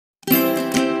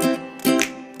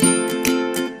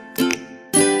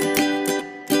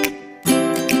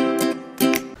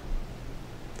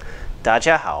大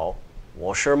家好，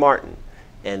我是 Martin,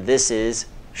 and this is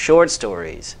Short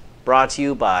Stories, brought to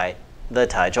you by the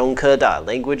Taichung Keda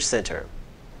Language Center.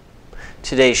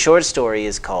 Today's short story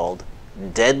is called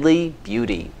Deadly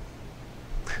Beauty.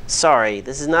 Sorry,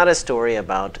 this is not a story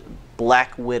about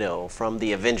Black Widow from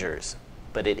the Avengers,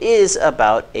 but it is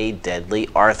about a deadly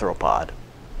arthropod.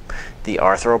 The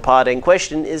arthropod in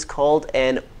question is called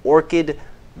an orchid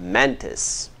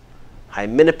mantis,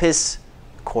 Hymenopus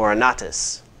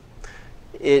coronatus.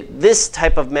 This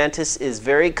type of mantis is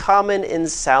very common in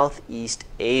Southeast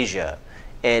Asia,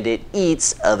 and it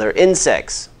eats other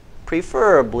insects,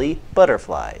 preferably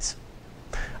butterflies.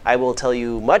 I will tell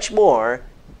you much more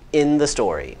in the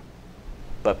story.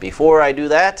 But before I do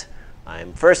that,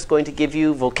 I'm first going to give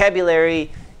you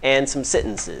vocabulary and some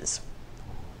sentences.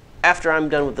 After I'm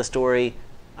done with the story,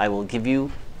 I will give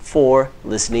you 4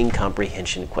 listening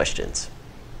comprehension questions.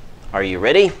 Are you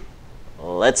ready?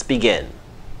 Let's begin.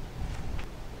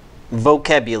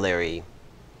 Vocabulary.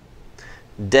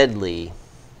 Deadly.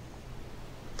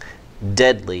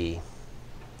 Deadly.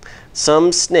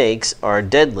 Some snakes are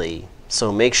deadly,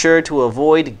 so make sure to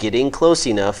avoid getting close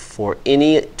enough for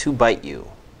any to bite you.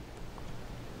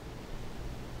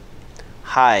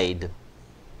 Hide.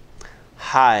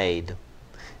 Hide.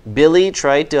 Billy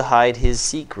tried to hide his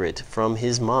secret from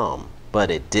his mom, but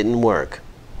it didn't work.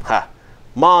 Ha!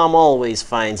 Mom always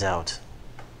finds out.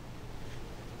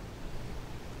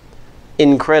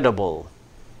 Incredible.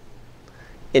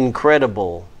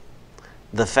 Incredible.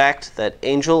 The fact that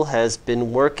Angel has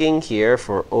been working here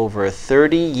for over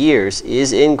 30 years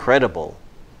is incredible.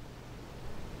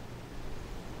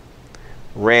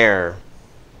 Rare.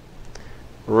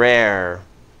 Rare.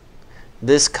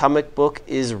 This comic book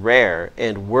is rare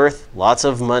and worth lots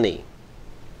of money.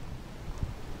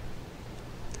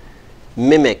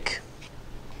 Mimic.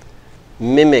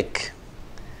 Mimic.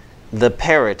 The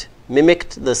parrot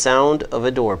mimicked the sound of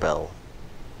a doorbell.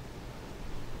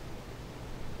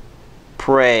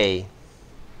 Prey.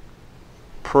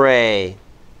 Prey.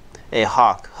 A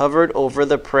hawk hovered over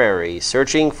the prairie,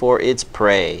 searching for its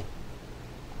prey.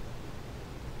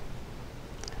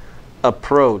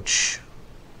 Approach.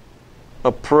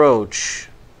 Approach.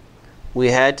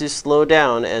 We had to slow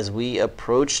down as we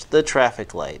approached the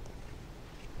traffic light.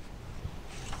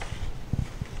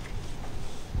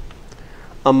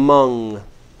 Among.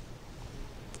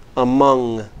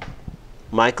 Among.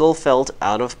 Michael felt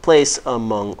out of place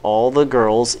among all the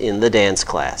girls in the dance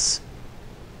class.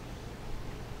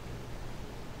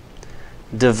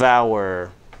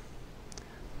 Devour.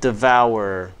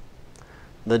 Devour.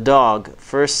 The dog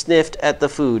first sniffed at the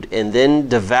food and then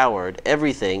devoured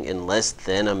everything in less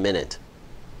than a minute.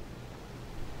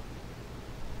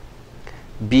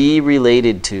 Be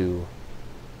related to.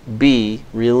 Be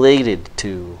related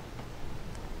to.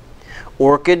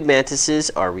 Orchid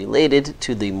mantises are related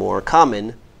to the more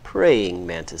common praying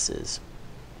mantises.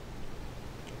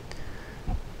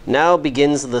 Now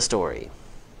begins the story.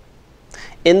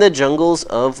 In the jungles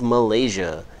of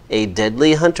Malaysia, a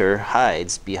deadly hunter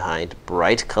hides behind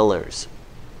bright colors.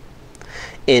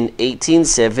 In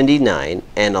 1879,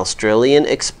 an Australian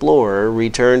explorer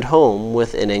returned home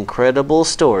with an incredible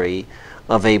story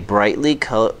of a brightly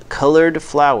colored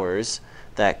flowers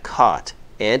that caught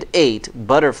and ate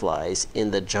butterflies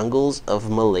in the jungles of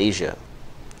Malaysia.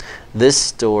 This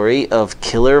story of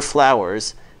killer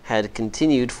flowers had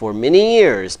continued for many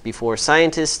years before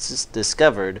scientists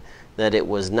discovered that it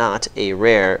was not a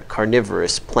rare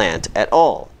carnivorous plant at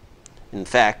all. In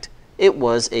fact, it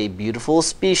was a beautiful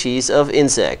species of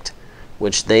insect,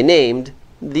 which they named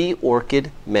the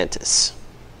orchid mantis.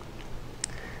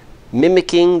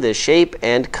 Mimicking the shape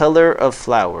and color of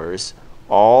flowers,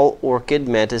 all orchid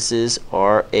mantises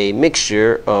are a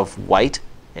mixture of white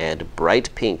and bright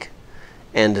pink,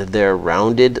 and their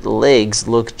rounded legs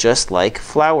look just like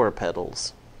flower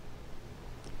petals.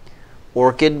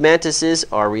 Orchid mantises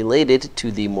are related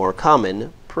to the more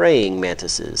common praying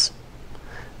mantises.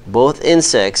 Both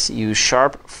insects use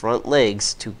sharp front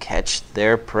legs to catch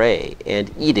their prey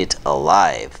and eat it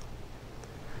alive.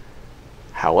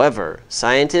 However,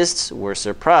 scientists were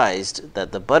surprised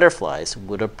that the butterflies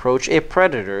would approach a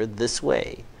predator this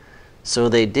way, so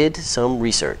they did some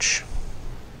research.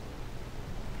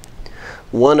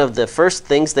 One of the first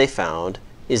things they found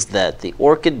is that the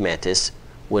orchid mantis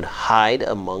would hide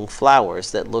among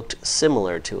flowers that looked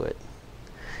similar to it.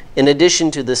 In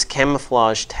addition to this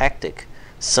camouflage tactic,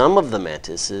 some of the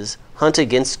mantises hunt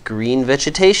against green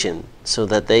vegetation so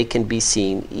that they can be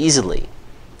seen easily.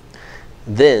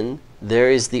 Then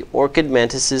there is the orchid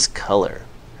mantis's color.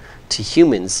 To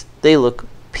humans, they look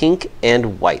pink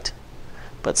and white,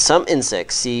 but some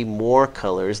insects see more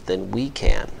colors than we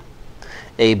can.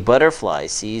 A butterfly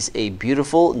sees a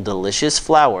beautiful, delicious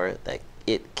flower that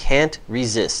it can't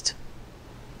resist.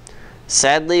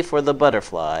 Sadly for the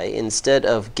butterfly, instead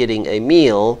of getting a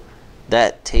meal,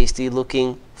 that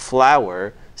tasty-looking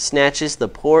flower snatches the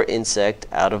poor insect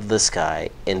out of the sky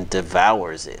and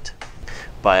devours it.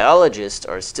 Biologists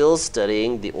are still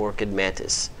studying the orchid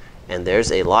mantis, and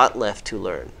there's a lot left to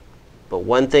learn. But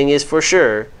one thing is for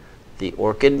sure, the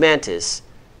orchid mantis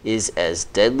is as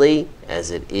deadly as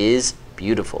it is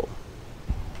beautiful.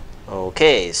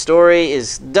 Okay, story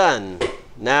is done.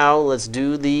 Now let's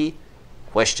do the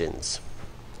questions.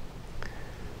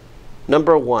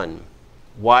 Number 1.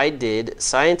 Why did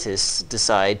scientists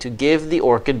decide to give the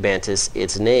orchid mantis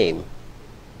its name?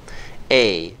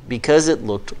 A. Because it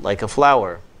looked like a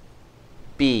flower.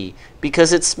 B.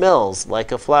 Because it smells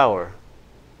like a flower.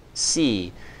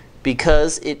 C.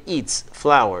 Because it eats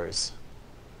flowers.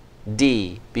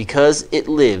 D. Because it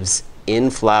lives in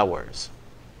flowers.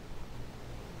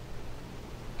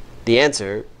 The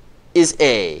answer is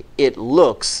A. It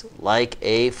looks like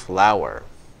a flower.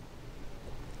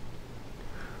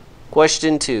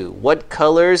 Question 2. What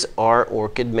colors are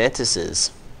orchid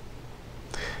mantises?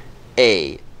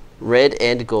 A. Red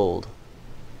and gold.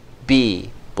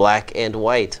 B. Black and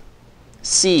white.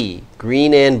 C.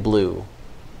 Green and blue.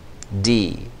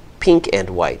 D. Pink and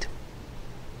white.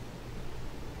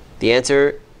 The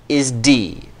answer is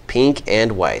D. Pink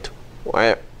and white.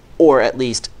 Or at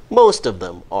least most of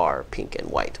them are pink and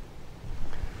white.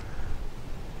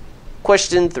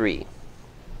 Question 3.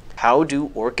 How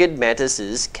do orchid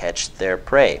mantises catch their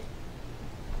prey?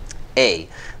 A.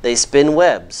 They spin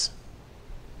webs.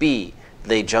 B.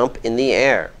 They jump in the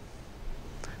air.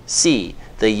 C.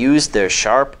 They use their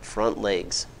sharp front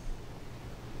legs.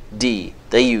 D.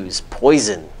 They use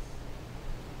poison.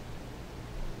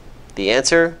 The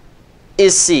answer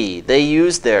is C. They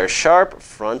use their sharp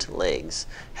front legs.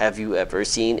 Have you ever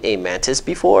seen a mantis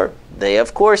before? They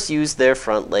of course use their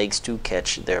front legs to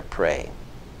catch their prey.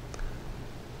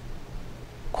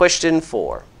 Question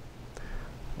 4.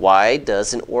 Why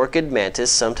does an orchid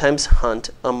mantis sometimes hunt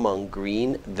among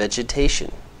green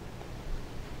vegetation?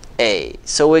 A.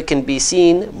 So it can be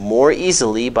seen more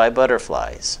easily by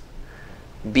butterflies.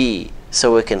 B.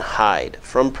 So it can hide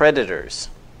from predators.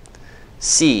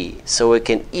 C. So it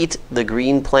can eat the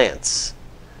green plants.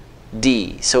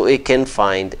 D. So it can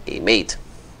find a mate.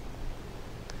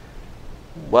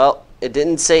 Well, it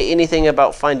didn't say anything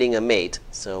about finding a mate,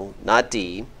 so not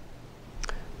D.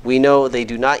 We know they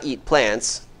do not eat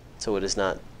plants, so it is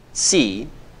not C.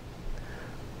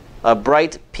 A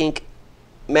bright pink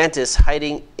mantis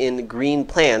hiding in green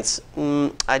plants,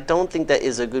 I don't think that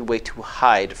is a good way to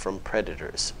hide from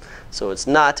predators. So it's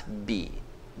not B.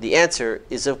 The answer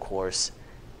is, of course,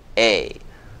 A.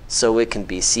 So it can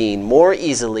be seen more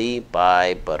easily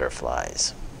by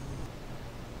butterflies.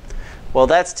 Well,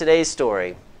 that's today's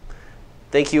story.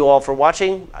 Thank you all for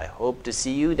watching. I hope to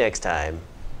see you next time.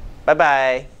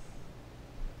 Bye-bye.